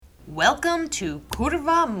Welcome to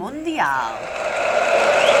Curva Mundial.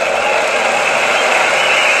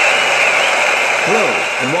 Hello,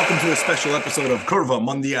 and welcome to a special episode of Curva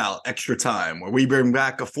Mundial Extra Time, where we bring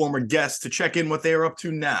back a former guest to check in what they are up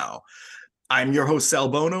to now. I'm your host, Sal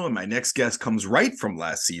Bono, and my next guest comes right from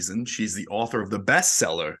last season. She's the author of the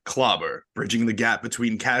bestseller, Clobber, Bridging the Gap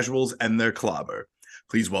Between Casuals and Their Clobber.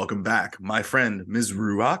 Please welcome back my friend, Ms.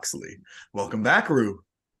 Rue Oxley. Welcome back, Rue.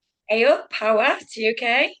 Hey up, how are you?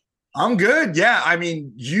 Okay? I'm good. Yeah, I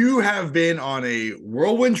mean, you have been on a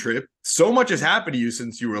whirlwind trip. So much has happened to you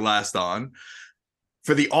since you were last on.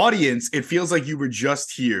 For the audience, it feels like you were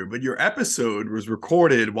just here, but your episode was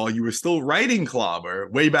recorded while you were still writing Clobber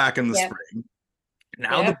way back in the spring.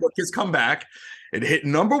 Now the book has come back. It hit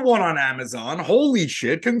 #1 on Amazon. Holy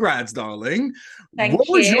shit. Congrats, darling. What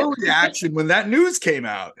was your reaction when that news came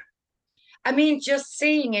out? I mean, just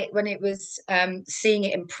seeing it when it was seeing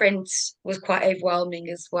it in print was quite overwhelming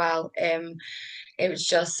as well. It was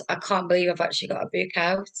just, I can't believe I've actually got a book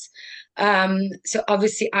out. So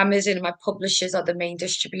obviously Amazon and my publishers are the main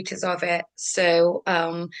distributors of it. So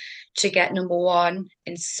to get #1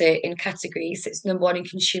 in certain categories, it's #1 in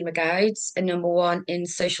consumer guides and #1 in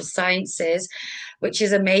social sciences, which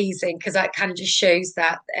is amazing because that kind of just shows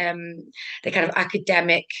that the kind of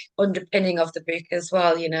academic underpinning of the book as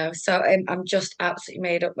well, you know. So I'm just absolutely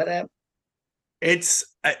made up with it. It's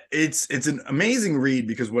an amazing read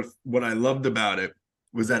because what I loved about it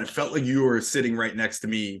was that it felt like you were sitting right next to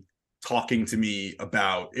me talking to me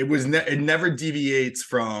about it. It never deviates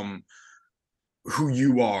from who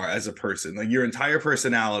you are as a person. Like your entire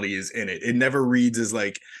personality is in it. It never reads as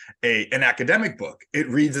like an academic book. It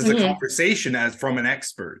reads as a conversation as from an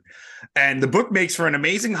expert. And the book makes for an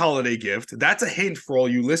amazing holiday gift. That's a hint for all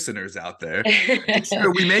you listeners out there.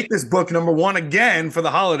 Sure, we make this book #1 again for the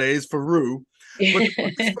holidays for Rue. But for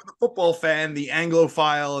the football fan, the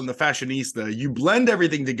Anglophile, and the fashionista, you blend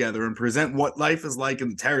everything together and present what life is like in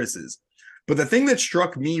the terraces. But the thing that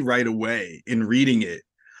struck me right away in reading it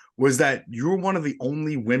was that you're one of the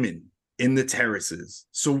only women in the terraces.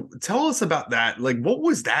 So tell us about that. Like, what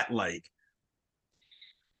was that like?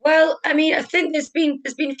 Well, I mean, I think there's been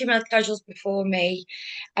female casuals before me.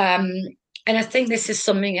 And I think this is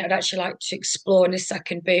something I'd actually like to explore in the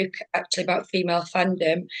second book, actually about female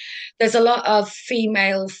fandom. There's a lot of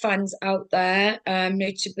female fans out there,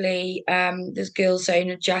 notably there's Girl Zone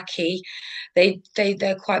and Jackie.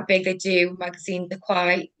 They're quite big. They do magazine. They're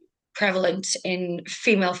quite prevalent in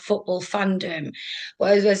female football fandom,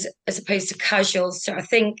 whereas as opposed to casuals. So I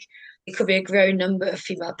think it could be a growing number of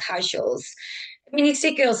female casuals. I mean, you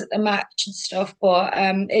see girls at the match and stuff, but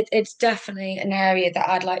it's definitely an area that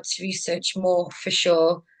I'd like to research more for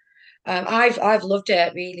sure. I've loved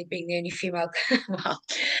it really being the only female, well,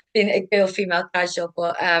 being a girl female casual,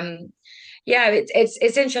 but yeah,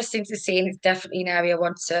 it's interesting to see, and it's definitely an area I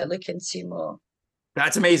want to look into more.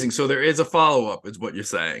 That's amazing. So there is a follow-up, is what you're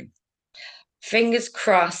saying. Fingers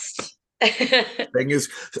crossed. Thing is,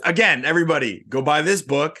 again, everybody go buy this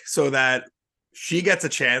book so that she gets a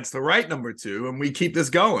chance to write #2 and we keep this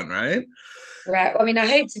going, right? Right. I mean, I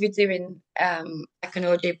hope to be doing like an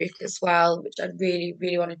audiobook as well, which I really,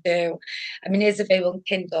 really want to do. I mean, it's available on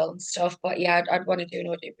Kindle and stuff, but yeah, I'd want to do an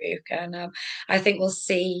audiobook. And I think we'll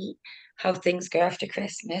see how things go after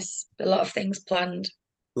Christmas. A lot of things planned.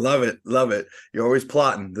 Love it. Love it. You're always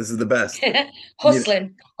plotting. This is the best.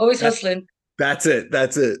 Hustling. Always hustling. That's it.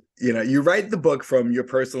 That's it. You know, you write the book from your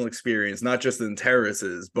personal experience, not just in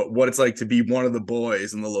terraces, but what it's like to be one of the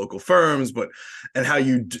boys in the local firms, and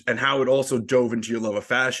how it also dove into your love of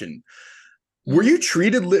fashion. Were you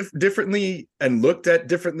treated differently and looked at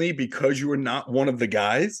differently because you were not one of the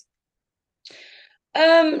guys?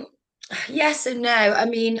 Yes and no. I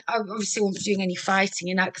mean, I obviously won't be doing any fighting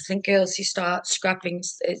in that because I think girls who start scrapping,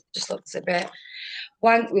 it just looks a bit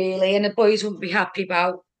wank, really. And the boys wouldn't be happy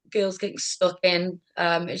about girls getting stuck in.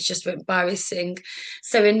 It's just embarrassing.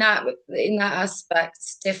 So in that aspect,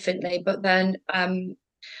 differently. But then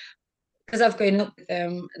because I've grown up with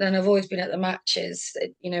them, then I've always been at the matches.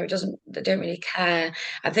 They don't really care.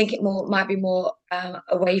 I think it might be more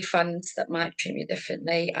away fans that might treat me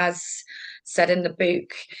differently. As said in the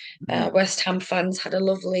book, West Ham fans had a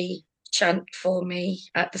lovely chant for me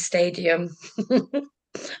at the stadium.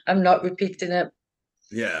 I'm not repeating it.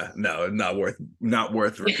 Yeah, no, not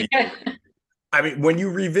worth repeating. I mean, when you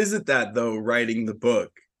revisit that though, writing the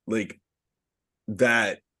book, like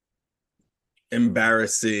that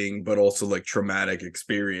embarrassing but also like traumatic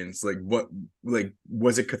experience, like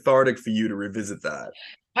was it cathartic for you to revisit that?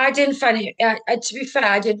 I didn't find it. To be fair,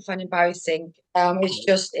 I didn't find it embarrassing.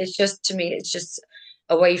 It's just to me, it's just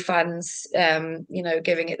away fans,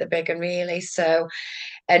 giving it the big one really. So,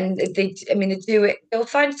 and they do it. They'll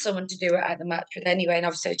find someone to do it at the match with anyway. And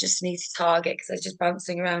obviously, I just need to target because they're just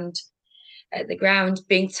bouncing around at the ground,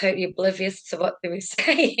 being totally oblivious to what they were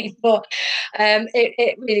saying. But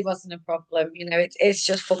it really wasn't a problem. It's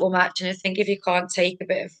just football match, and I think if you can't take a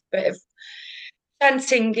bit of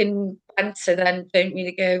chanting and banter, then don't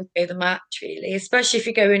really go the match really, especially if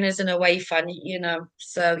you're going as an away fan.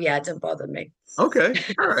 So yeah, it don't bother me. Okay.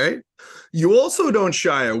 All right. You also don't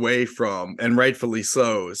shy away from, and rightfully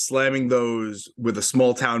so, slamming those with the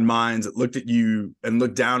small town minds that looked at you and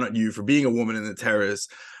looked down at you for being a woman in the terrace,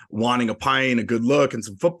 wanting a pint, a good look, and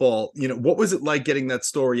some football. What was it like getting that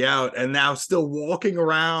story out and now still walking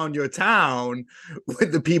around your town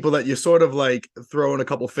with the people that you're sort of like throwing a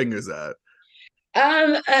couple fingers at?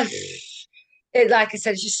 Like I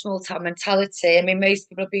said, it's just small town mentality. I mean, most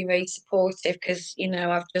people have been very supportive because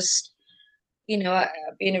I've just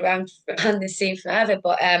I've been around the scene forever,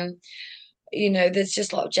 but there's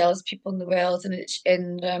just a lot of jealous people in the world, and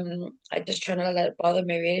I just try not to let it bother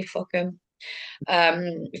me really. Fuck them.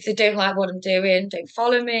 If they don't like what I'm doing, don't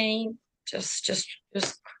follow me. Just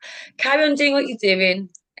carry on doing what you're doing,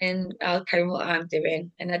 and I'll carry on what I'm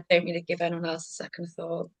doing, and I don't really give anyone else a second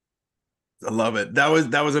thought. I love it. That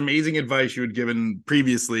was amazing advice you had given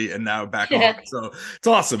previously and now back Yeah. on. So it's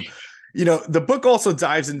awesome. The book also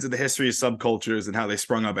dives into the history of subcultures and how they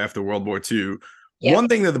sprung up after World War II. Yeah. One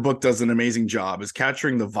thing that the book does an amazing job is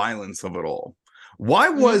capturing the violence of it all. Why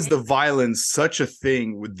was the violence such a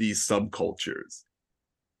thing with these subcultures?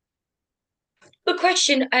 Good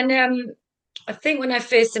question. And I think when I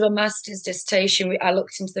first did my master's dissertation, I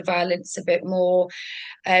looked into the violence a bit more,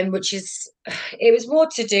 it was more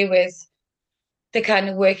to do with the kind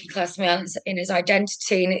of working class man in his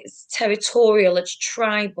identity, and it's territorial, it's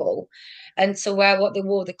tribal. And so what they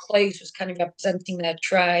wore, the clothes was kind of representing their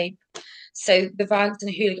tribe. So the violence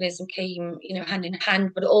and hooliganism came, hand in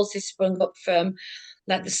hand, but it also sprung up from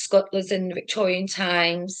like the scuttlers in the Victorian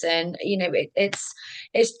times, and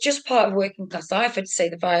it's just part of working class life, I'd say,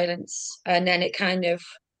 the violence, and then it kind of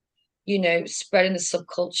spreading the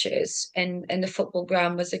subcultures, and the football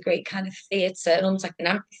ground was a great kind of theatre, and almost like an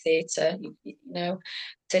amphitheatre,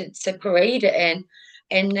 to parade it in.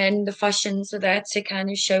 And then the fashions were there to kind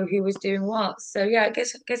of show who was doing what. So yeah, it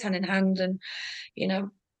goes hand in hand, and you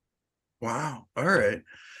know. Wow. All right.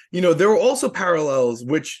 There were also parallels,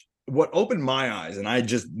 which what opened my eyes, and I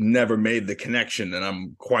just never made the connection, and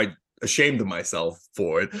I'm quite ashamed of myself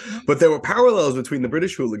for it. Mm-hmm. But there were parallels between the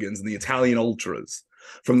British hooligans and the Italian ultras,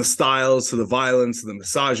 from the styles to the violence to the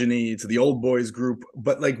misogyny to the old boys group.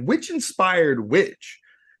 But like, which inspired which?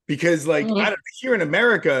 Because like, Mm-hmm. I don't, here in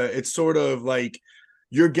America, it's sort of like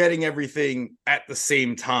you're getting everything at the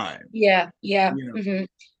same time. Yeah. Mm-hmm.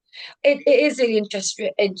 It is really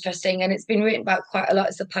interesting, and it's been written about quite a lot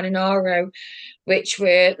as the Paninaro, which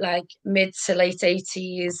were like mid to late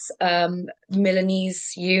 80s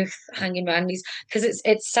Milanese youth hanging around these, because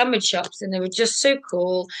it's sandwich shops, and they were just so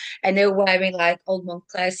cool, and they were wearing like old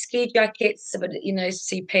Montclair ski jackets, but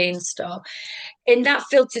CP and stuff, and that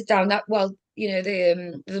filtered down that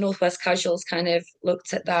the Northwest casuals kind of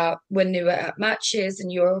looked at that when they were at matches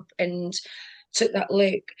in Europe and took that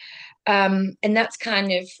look. And that's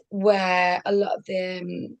kind of where a lot of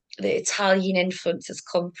the Italian influences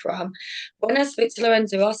come from. When I spoke to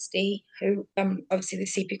Lorenzo Rosti, who obviously the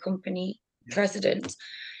CP company president,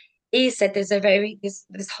 he said there's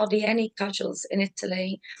hardly any casuals in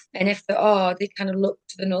Italy, and if there are, they kind of look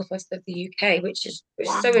to the northwest of the UK, which is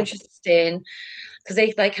so interesting, because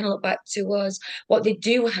they kind of look back to us. What they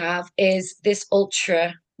do have is this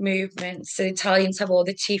ultra movement. So the Italians have all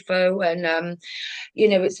the tifo, and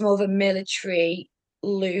it's more of a military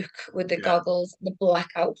look with the goggles, the black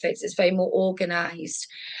outfits. It's very more organized.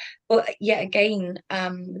 But yet again,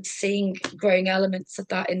 seeing growing elements of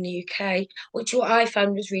that in the UK, which what I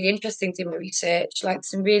found was really interesting to my research, like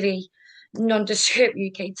some really nondescript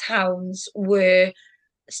UK towns were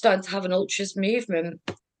starting to have an ultras movement.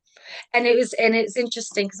 And it's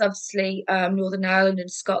interesting because obviously Northern Ireland and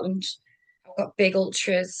Scotland have got big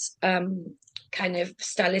ultras kind of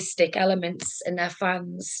stylistic elements in their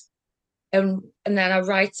fans. And then I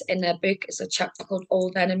write in a book, it's a chapter called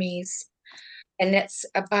Old Enemies. And it's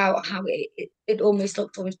about how it almost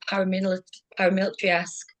looked almost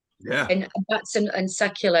paramilitary-esque. Yeah. And and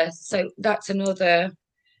secular. So that's another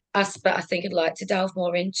aspect I think I'd like to delve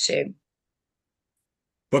more into.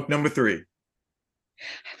 Book number 3.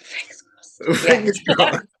 Fingers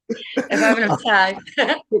crossed. If I have enough time.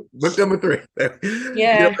 Book number 3.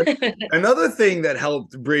 Yeah. Another thing that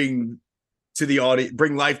helped bring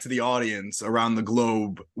life to the audience around the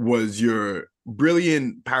globe was your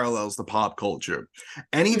brilliant parallels to pop culture.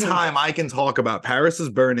 Anytime I can talk about Paris is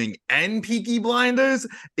Burning and Peaky Blinders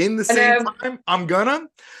in the same time, I'm gonna.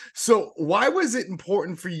 So why was it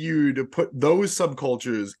important for you to put those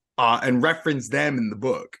subcultures and reference them in the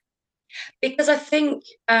book? Because I think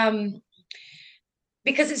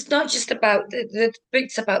because it's not just about the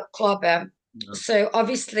book's about clobber. Yeah. So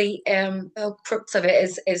obviously, the crux of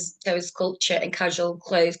it is those culture and casual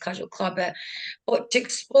clothes, casual clobber. But to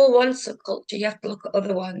explore one subculture, you have to look at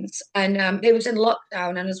other ones. And it was in lockdown,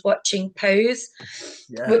 and I was watching Pose,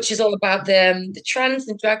 which is all about the trans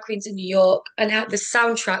and drag queens in New York. And the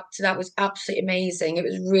soundtrack to that was absolutely amazing. It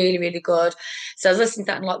was really, really good. So I was listening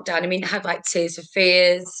to that in lockdown. I mean, it had like Tears for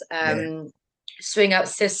Fears, Swing Out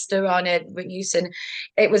Sister on it, Whitney Houston.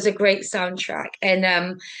 It was a great soundtrack. And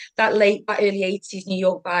that early 80s New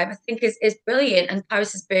York vibe, I think is brilliant. And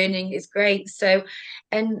Paris is Burning is great. So,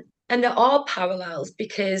 and there are parallels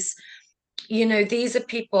because, you know, these are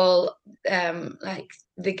people like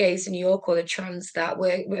the gays in New York or the trans that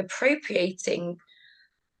were appropriating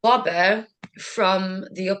bobber from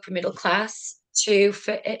the upper middle class to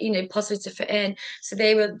fit, you know, possibly to fit in. So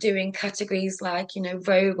they were doing categories like, you know,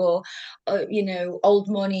 Vogue or you know, old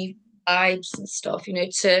money vibes and stuff, you know,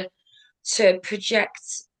 to project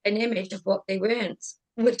an image of what they weren't,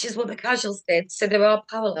 which is what the casuals did. So there are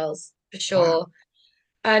parallels for sure.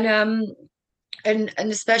 Wow. And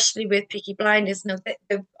especially with Peaky Blinders, no,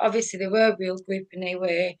 obviously they were a real group and they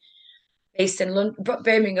were based in London,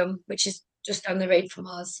 Birmingham, which is just down the road from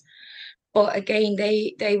us. But again,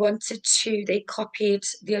 they copied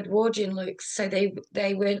the Edwardian looks, so they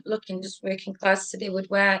weren't looking just working class. So they would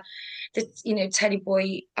wear the, you know, teddy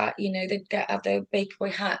boy, you know, they'd have their baker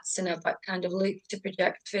boy hats and have that kind of look to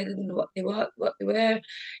project further than what they were.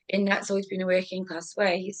 And that's always been a working class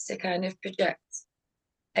way, is to kind of project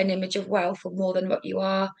an image of wealth or more than what you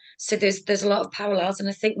are. So there's a lot of parallels, and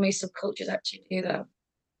I think most subcultures actually do that.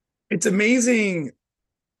 It's amazing.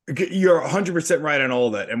 You're 100% right on all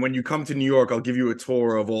that. And when you come to New York, I'll give you a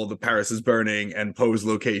tour of all the Paris is Burning and Pose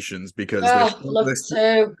locations because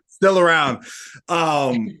they're still around.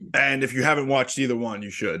 And if you haven't watched either one, you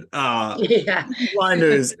should. Yeah. Peaky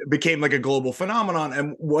Blinders became like a global phenomenon.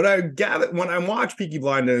 And what I gathered when I watched Peaky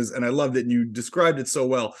Blinders, and I loved it, and you described it so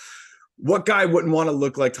well, what guy wouldn't want to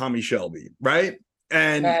look like Tommy Shelby, right?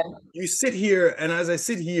 And you sit here, and as I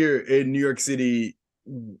sit here in New York City,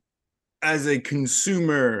 as a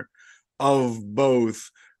consumer of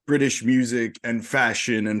both British music and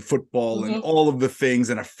fashion and football and all of the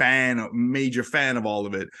things, and a major fan of all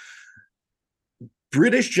of it,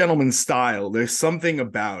 British gentleman style, there's something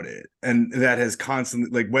about it, and that has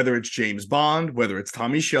constantly, like, whether it's James Bond, whether it's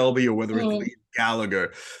Tommy Shelby, or whether it's Liam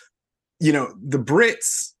Gallagher, you know, the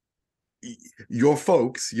Brits, your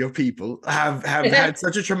folks, your people have had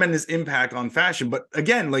such a tremendous impact on fashion. But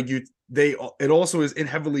again, like it also is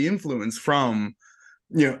heavily influenced from,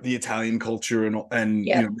 you know, the Italian culture and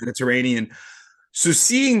you know, Mediterranean. So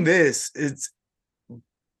seeing this,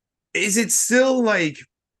 is it still like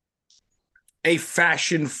a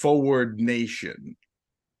fashion forward nation,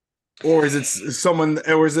 or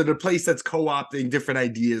is it a place that's co-opting different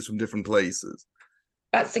ideas from different places?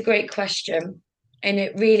 That's a great question. And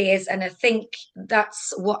it really is. And I think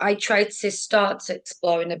that's what I tried to start to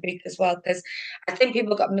explore in the book as well, because I think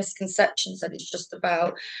people got misconceptions that it's just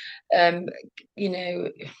about, you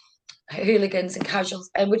know, hooligans and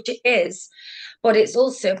casuals, and which it is, but it's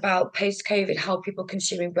also about post-COVID, how people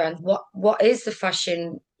consuming brands. What is the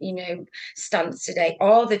fashion, you know, stance today?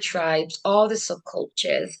 Are the tribes? Are the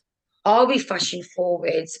subcultures? Are we fashion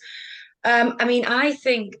forwards? I mean, I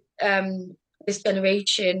think this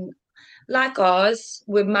generation, like ours,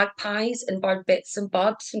 we're magpies and bad bits and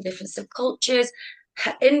bobs from different subcultures,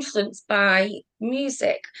 influenced by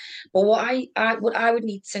music. But what I would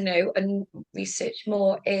need to know and research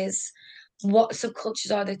more is what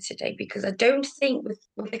subcultures are there today, because I don't think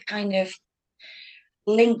with the kind of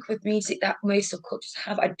link with music that most subcultures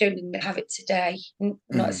have, I don't think they have it today,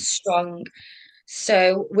 not as strong.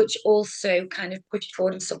 So, which also kind of pushed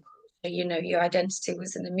forward in subculture. You know, your identity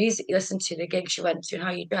was in the music you listened to, the gigs you went to, and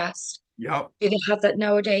how you dressed. Yep. Do they have that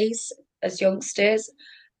nowadays as youngsters?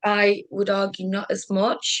 I would argue not as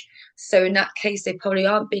much. So in that case, they probably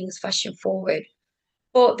aren't being as fashion forward.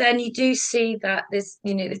 But then you do see that there's,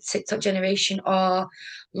 you know, the TikTok generation are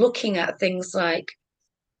looking at things like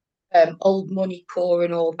old money core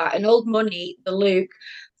and all that. And old money, the look,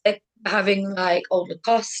 they're having like old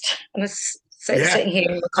Lacoste. And sitting here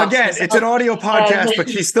in Lacoste. Again, it's an audio podcast, but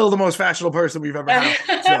she's still the most fashionable person we've ever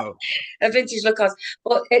had. So a vintage Lacoste.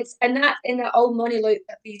 But it's in that old money look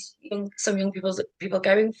that some young people are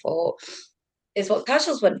going for. is what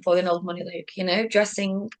casuals went for in Old Money Luke, you know,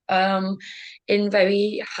 dressing in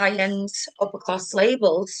very high-end upper class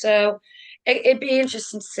labels. So it'd be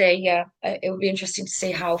interesting to see, yeah, it would be interesting to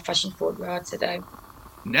see how fashion forward we are today.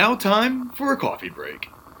 Now time for a coffee break.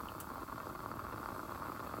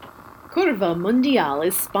 Curva Mundial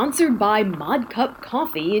is sponsored by Mod Cup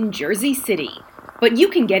Coffee in Jersey City, but you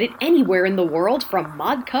can get it anywhere in the world from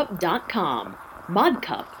modcup.com. Mod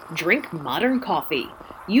Cup, drink modern coffee.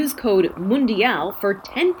 Use code MUNDIAL for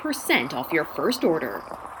 10% off your first order.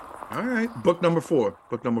 All right, book number 4.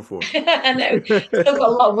 Book number 4. I know, still got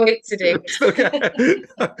a lot of work to do.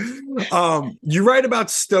 You write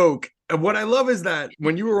about Stoke, and what I love is that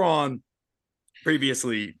when you were on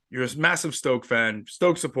previously, you're a massive Stoke fan,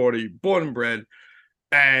 Stoke supporter, you're born and bred,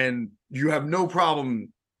 and you have no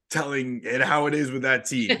problem telling it how it is with that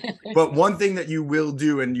team. But one thing that you will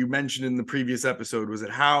do, and you mentioned in the previous episode, was that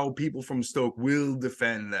how people from Stoke will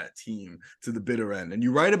defend that team to the bitter end. And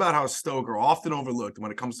you write about how Stoke are often overlooked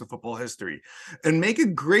when it comes to football history, and make a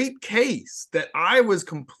great case that I was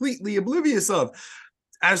completely oblivious of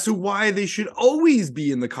as to why they should always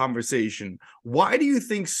be in the conversation. Why do you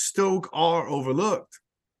think Stoke are overlooked?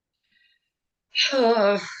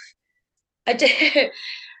 I don't,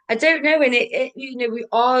 I don't know. And you know, we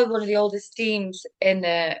are one of the oldest teams in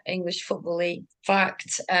the English Football League.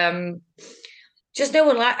 Fact, just no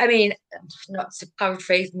one I mean, not to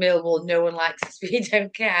paraphrase Millwall, no one likes us, we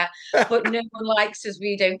don't care. But no one likes us,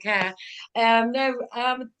 we don't care. No,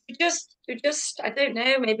 we just, I don't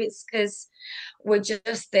know. Maybe it's because we're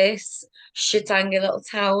just this shit-angry little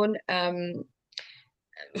town.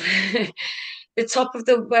 The top of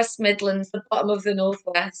the West Midlands, the bottom of the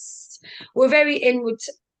Northwest. We're very inward,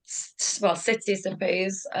 well, cities, I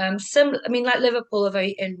suppose. I mean, like Liverpool, are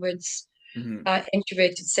very inwards,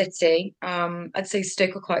 introverted city. I'd say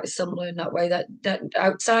Stoke are quite similar in that way. That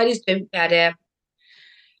outsiders don't get it,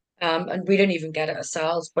 and we don't even get it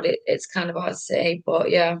ourselves. But it's kind of hard to say. But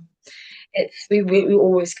yeah, we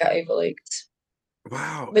always get overlooked,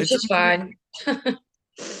 Wow, which is fine.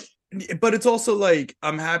 But it's also like,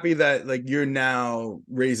 I'm happy that like you're now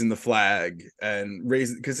raising the flag and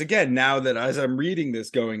raising, because again, now that as I'm reading this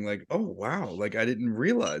going like, oh wow, like I didn't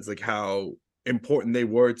realize like how important they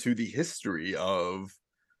were to the history of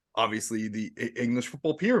obviously the English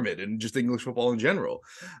football pyramid and just English football in general,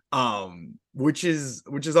 which is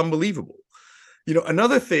unbelievable. You know,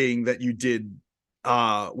 another thing that you did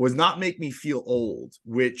was not make me feel old,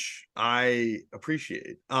 which I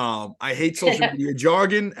appreciate. I hate social media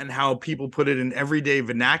jargon and how people put it in everyday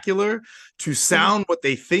vernacular to sound what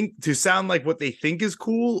they think, to sound like what they think is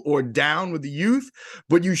cool or down with the youth,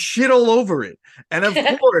 but you shit all over it. And of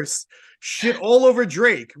course, shit all over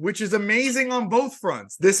Drake, which is amazing on both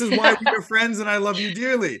fronts. This is why we are friends and I love you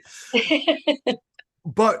dearly.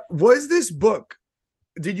 But was this book,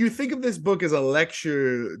 did you think of this book as a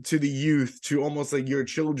lecture to the youth, to almost like your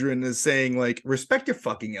children, as saying like, respect your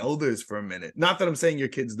fucking elders for a minute? Not that I'm saying your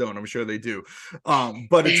kids don't, I'm sure they do.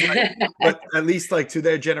 But it's like, but at least like to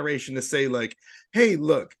their generation to say like, hey,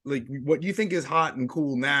 look, like what you think is hot and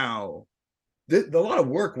cool now, a lot of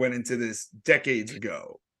work went into this decades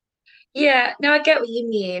ago. Yeah, no, I get what you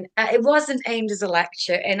mean. It wasn't aimed as a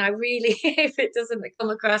lecture, and I really, if it doesn't come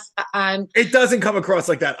across, it doesn't come across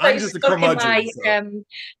like that. I'm just a curmudgeon.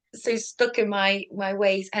 So stuck in my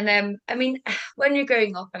ways. And I mean, when you're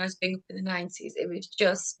growing up, and I was growing up in the 90s, it was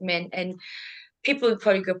just mint. And people who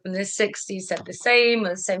probably grew up in the 60s said the same, or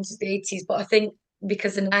the 70s, the 80s. But I think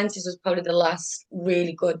because the 90s was probably the last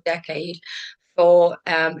really good decade for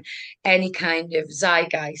any kind of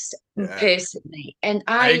zeitgeist, personally. And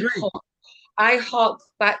I agree. I hark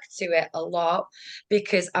back to it a lot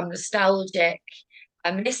because I'm nostalgic.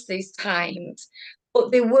 I miss these times,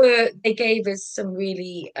 but they gave us some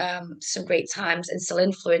really some great times and still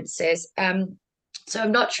influences. So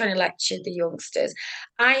I'm not trying to lecture the youngsters.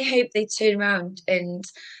 I hope they turn around and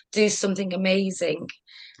do something amazing.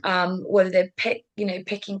 Whether they're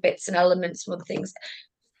picking bits and elements from other things,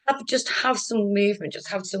 just have some movement, just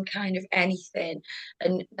have some kind of anything,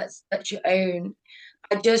 and that's your own.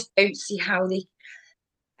 I just don't see how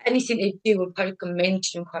anything they do would probably come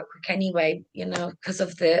mainstream quite quick anyway, you know, because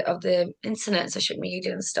of the internet, social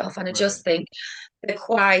media and stuff. And I just think they're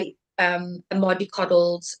quite a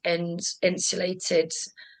mollycoddled and insulated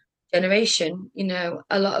generation, you know,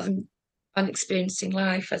 a lot of them aren't experiencing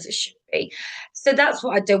life as it should be. So that's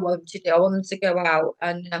what I don't want them to do. I want them to go out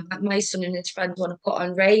and my son and his friends want to put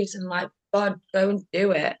on raves and like, God, go and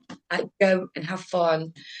do it. Like, go and have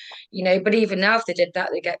fun, you know. But even now, if they did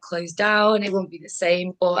that, they get closed down. It won't be the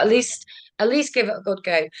same. But at least give it a good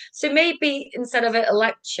go. So maybe instead of it a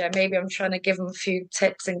lecture, maybe I'm trying to give them a few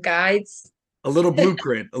tips and guides. a little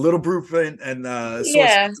blueprint and source of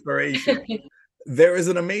Yeah. inspiration. There is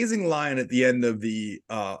an amazing line at the end of the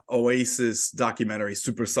Oasis documentary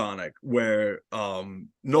Supersonic where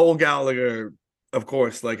Noel Gallagher, of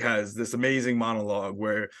course, like has this amazing monologue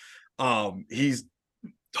where he's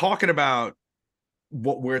talking about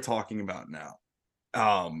what we're talking about now.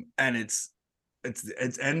 And it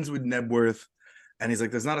ends with Nebworth, and he's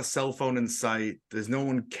like, there's not a cell phone in sight, there's no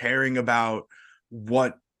one caring about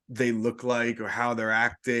what they look like or how they're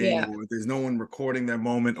acting, Yeah. or there's no one recording their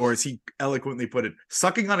moment, or as he eloquently put it,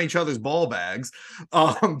 sucking on each other's ball bags,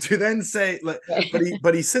 to then say like,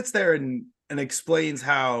 but he sits there and explains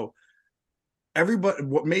how everybody,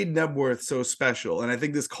 what made Nebworth so special, and I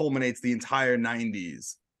think this culminates the entire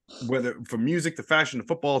 90s, whether from music to fashion to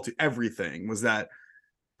football to everything, was that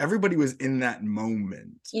everybody was in that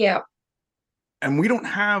moment. Yeah. And we don't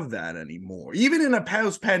have that anymore. Even in a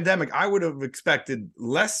post-pandemic, I would have expected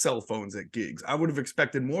less cell phones at gigs. I would have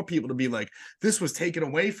expected more people to be like, this was taken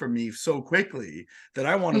away from me so quickly that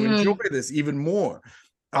I want to enjoy this even more.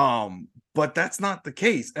 But that's not the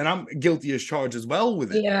case. And I'm guilty as charged as well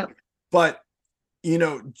with it. Yeah. But, you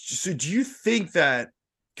know, so do you think that,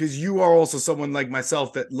 because you are also someone like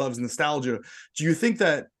myself that loves nostalgia, do you think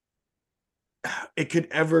that it could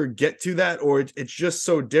ever get to that, or it's just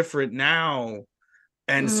so different now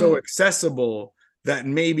and so accessible that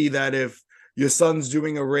maybe that if your son's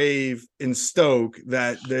doing a rave in Stoke,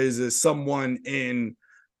 that there's someone in,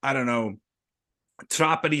 I don't know,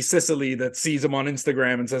 Trapani, Sicily, that sees him on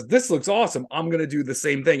Instagram and says, this looks awesome, I'm going to do the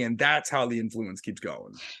same thing. And that's how the influence keeps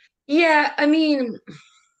going. Yeah, I mean,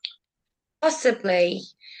 possibly.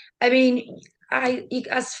 I mean,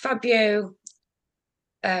 as Fabio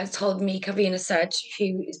told me, Kavina said,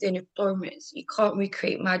 who is doing a performance, you can't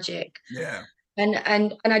recreate magic. Yeah. And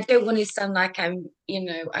I don't want to sound like I'm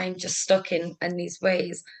just stuck in these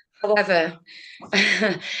ways. However,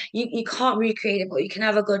 you can't recreate it, but you can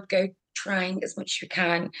have a good go trying as much as you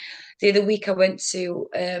can. The other week I went to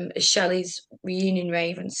Shelley's reunion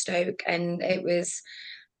rave in Stoke, and it was,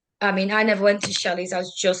 I mean, I never went to Shelley's. I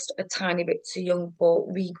was just a tiny bit too young, but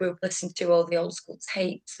we grew up listening to all the old school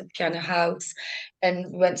tapes, the piano house,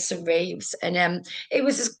 and went to some raves. And it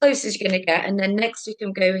was as close as you're going to get. And then next week,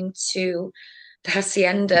 I'm going to the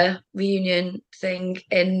Hacienda reunion thing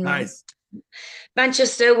in Nice.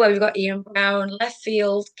 Manchester, where we've got Ian Brown, left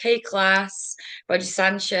field, K Class, Roger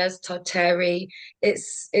Sanchez, Todd Terry.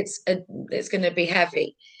 It's going to be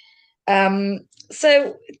heavy.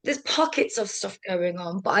 So there's pockets of stuff going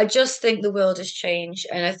on, but I just think the world has changed,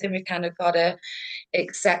 and I think we kind of got to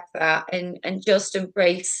accept that and just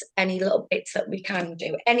embrace any little bits that we can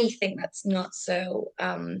do, anything that's not so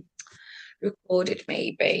recorded.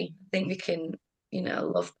 Maybe I think we can,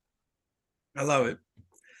 love. I love it.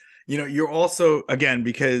 You know, you're also, again,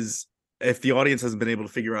 because if the audience hasn't been able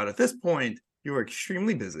to figure out at this point, you are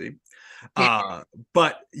extremely busy.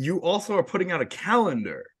 But you also are putting out a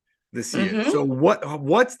calendar this year. So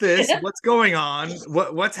what's this? What's going on?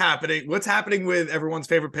 What's happening? What's happening with everyone's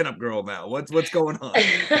favorite pinup girl now? What's going on?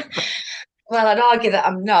 Well, I'd argue that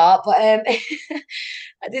I'm not, but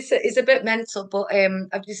this is a bit mental. But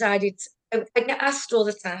I've decided I get asked all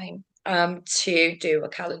the time to do a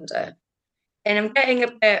calendar, and I'm getting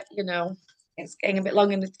a bit, it's getting a bit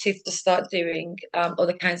long in the tooth to start doing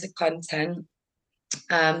other kinds of content.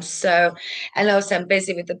 So, and also I'm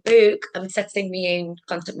busy with the book. I'm setting my own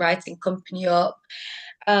content writing company up.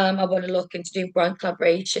 I want to look into doing brand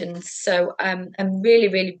collaborations. So I'm really,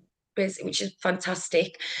 really busy, which is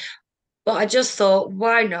fantastic. But I just thought,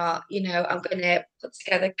 why not? I'm going to put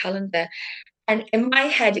together a calendar. And in my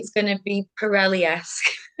head, it's going to be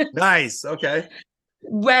Pirelli-esque. Nice. Okay.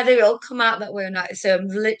 Whether it'll come out that way or not. So I'm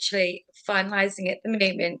literally finalizing it at the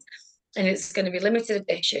moment. And it's going to be limited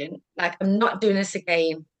edition. Like, I'm not doing this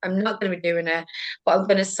again. I'm not going to be doing it. But I'm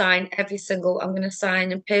going to sign I'm going to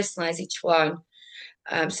sign and personalize each one.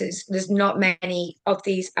 So there's not many of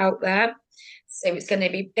these out there. So it's going to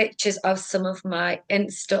be pictures of some of my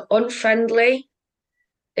Insta unfriendly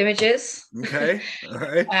images. Okay. All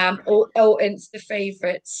right. Or Insta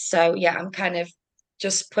favorites. So yeah, I'm kind of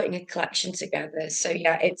just putting a collection together. So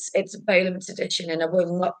yeah, it's a very limited edition, and I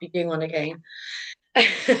will not be doing one again.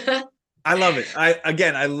 I love it.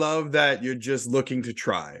 I love that you're just looking to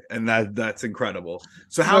try, and that's incredible.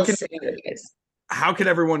 So We'll see how it goes. how can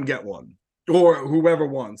everyone get one, or whoever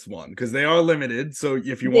wants one, because they are limited? So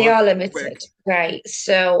if you They want, are limited, quick. right?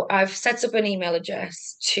 So I've set up an email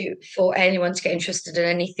address for anyone to get interested in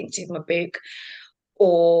anything to do with my book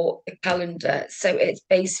or a calendar. So it's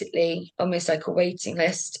basically almost like a waiting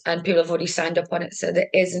list, and people have already signed up on it. So there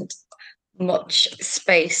isn't much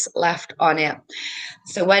space left on it.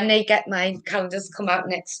 So when they get my calendars come out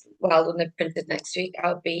when they're printed next week,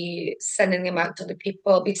 I'll be sending them out to the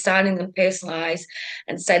people. I'll be signing them personalized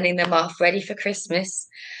and sending them off ready for Christmas.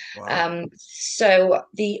 Wow. So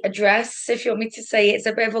the address, if you want me to say, it's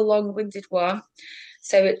a bit of a long-winded one.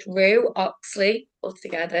 So it's Rue Oxley,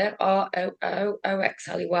 altogether,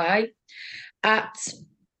 ROOOXLEY, at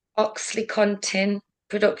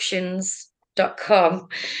oxleycontinproductions.com,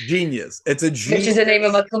 Genius. It's a which is the name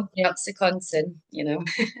of genius. my company, Oxycontin.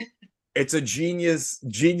 It's a genius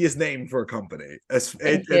name for a company.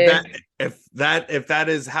 Thank you. If that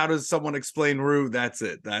is, how does someone explain Rue? That's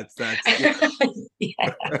it. That's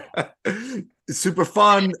Yeah. super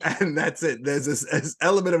fun, and that's it. There's this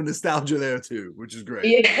element of nostalgia there too, which is great.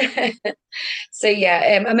 Yeah. So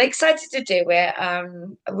yeah, I'm excited to do it.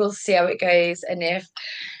 We'll see how it goes, and if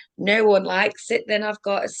no one likes it, then I've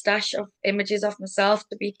got a stash of images of myself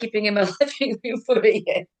to be keeping in my living room for a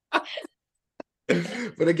year.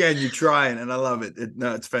 But again, you're trying, and I love it.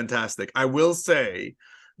 No, it's fantastic. I will say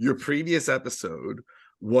your previous episode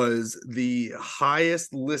was the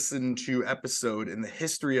highest listened to episode in the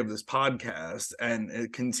history of this podcast, and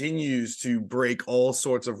it continues to break all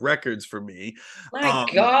sorts of records for me. My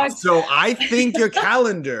God. So I think your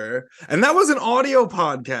calendar, and that was an audio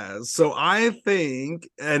podcast, so I think,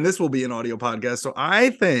 and this will be an audio podcast, so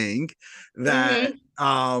I think that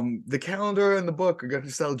the calendar and the book are going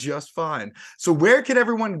to sell just fine. So where can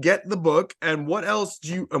everyone get the book, and what else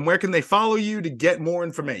and where can they follow you to get more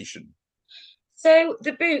information? So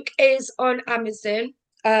the book is on Amazon.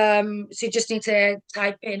 So you just need to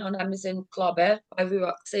type in on Amazon Clobber by Rue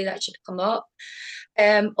Oxley, that should come up.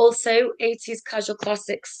 Also 80s Casual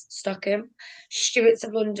Classics Stockham, Stewarts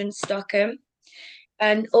of London Stockham.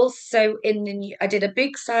 And also I did a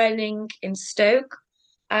big signing in Stoke.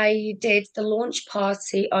 I did the launch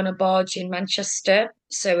party on a barge in Manchester.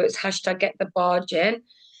 So it's hashtag get the barge in.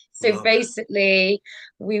 So basically,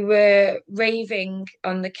 we were raving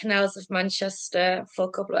on the canals of Manchester for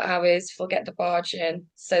a couple of hours for Get the Barge in.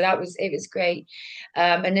 So it was great.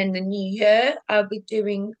 And in the new year, I'll be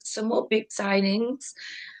doing some more book signings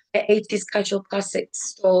at 80s Casual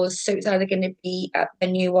Classics stores. So it's either going to be at the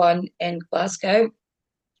new one in Glasgow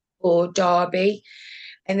or Derby.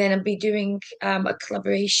 And then I'll be doing a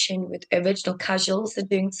collaboration with Original Casuals. They're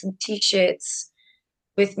doing some T-shirts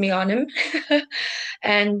with me on them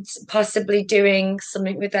and possibly doing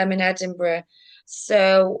something with them in Edinburgh.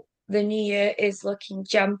 So the new year is looking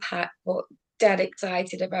jam-packed, but dead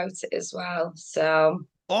excited about it as well. So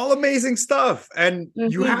all amazing stuff. And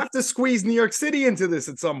you have to squeeze New York City into this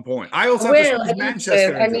at some point. I also have to squeeze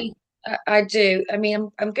Manchester. I do. I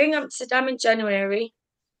mean, I'm going to Amsterdam in January.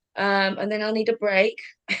 And then I'll need a break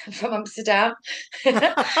from Amsterdam.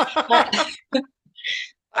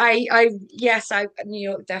 New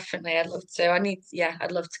York, definitely. I'd love to.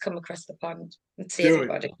 I'd love to come across the pond and see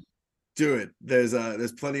everybody. Do it. There's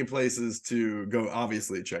plenty of places to go,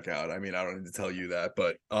 obviously, check out. I mean, I don't need to tell you that,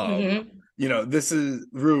 but this is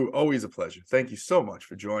Rue, always a pleasure. Thank you so much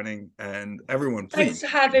for joining, and everyone, please. Thanks for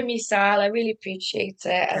having me, Sal. I really appreciate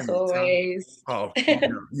it, as always. Oh,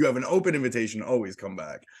 you have an open invitation, always come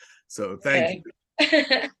back. So thank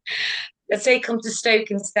you. Let's say come to Stoke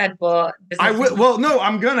instead, but I will. Well, no,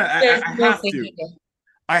 I'm gonna.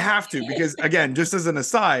 I have to because, again, just as an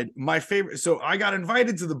aside, my favorite. So I got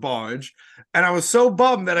invited to the barge, and I was so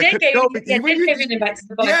bummed that I couldn't go.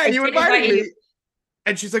 You invited me,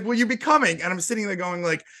 and she's like, "Will you be coming?" And I'm sitting there going,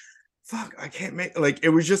 like, "Fuck, I can't make." Like, it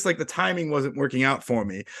was just like the timing wasn't working out for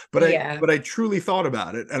me. But I truly thought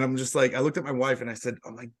about it, and I'm just like, I looked at my wife and I said,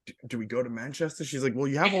 "I'm like, do we go to Manchester?" She's like, "Well,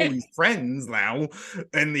 you have all these friends now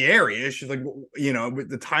in the area." She's like, well,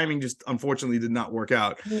 the timing just unfortunately did not work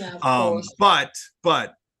out. Yeah, of course.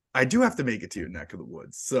 But I do have to make it to your neck of the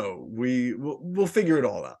woods, so we'll figure it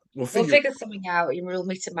all out. We'll figure something out. We'll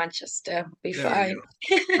meet in Manchester. Be fine.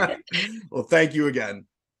 Well, thank you again.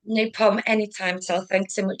 No problem. Anytime, Sal.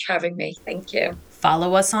 Thanks so much for having me. Thank you.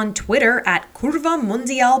 Follow us on Twitter at Curva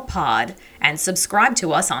Mundial Pod and subscribe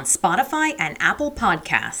to us on Spotify and Apple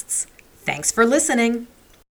Podcasts. Thanks for listening.